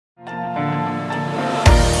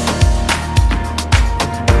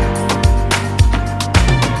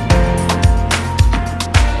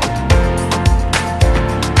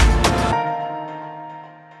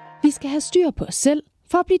have styr på os selv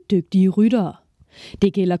for at blive dygtige ryttere.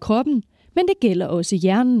 Det gælder kroppen, men det gælder også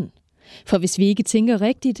hjernen. For hvis vi ikke tænker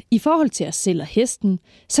rigtigt i forhold til os selv og hesten,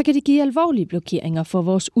 så kan det give alvorlige blokeringer for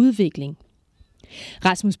vores udvikling.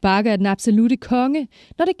 Rasmus Bagger er den absolutte konge,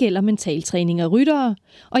 når det gælder mentaltræning af ryttere,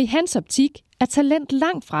 og i hans optik er talent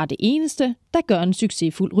langt fra det eneste, der gør en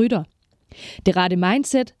succesfuld rytter. Det rette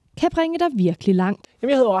mindset kan bringe dig virkelig langt. Jeg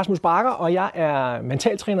hedder Rasmus Bagger, og jeg er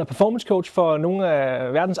mentaltræner og performance coach for nogle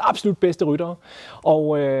af verdens absolut bedste ryttere,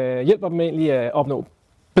 og hjælper dem egentlig at opnå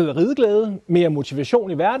bedre rideglæde, mere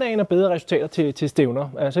motivation i hverdagen og bedre resultater til stævner.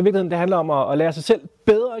 Altså i virkeligheden, det handler om at lære sig selv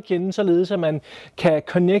bedre at kende, således at man kan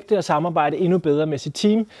connecte og samarbejde endnu bedre med sit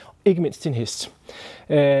team, ikke mindst sin hest.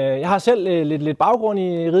 Jeg har selv lidt baggrund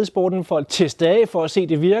i ridesporten for at teste af, for at se,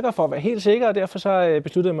 det virker, for at være helt sikker, og derfor så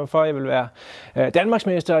besluttede jeg mig for, at jeg ville være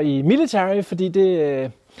danmarksmester i military, fordi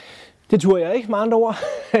det turde jeg ikke med andre ord.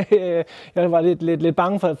 Jeg var lidt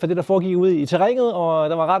bange for det, der foregik ude i terrænet, og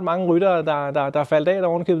der var ret mange ryttere, der faldt af, der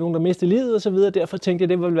ovenikøbet nogen, der mistede livet osv. Derfor tænkte jeg,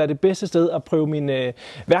 det ville være det bedste sted at prøve mine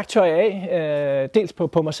værktøjer af. Dels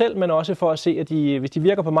på mig selv, men også for at se, at hvis de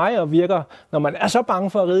virker på mig og virker, når man er så bange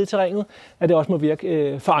for at ride i terrænet, at det også må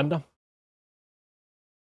virke for andre.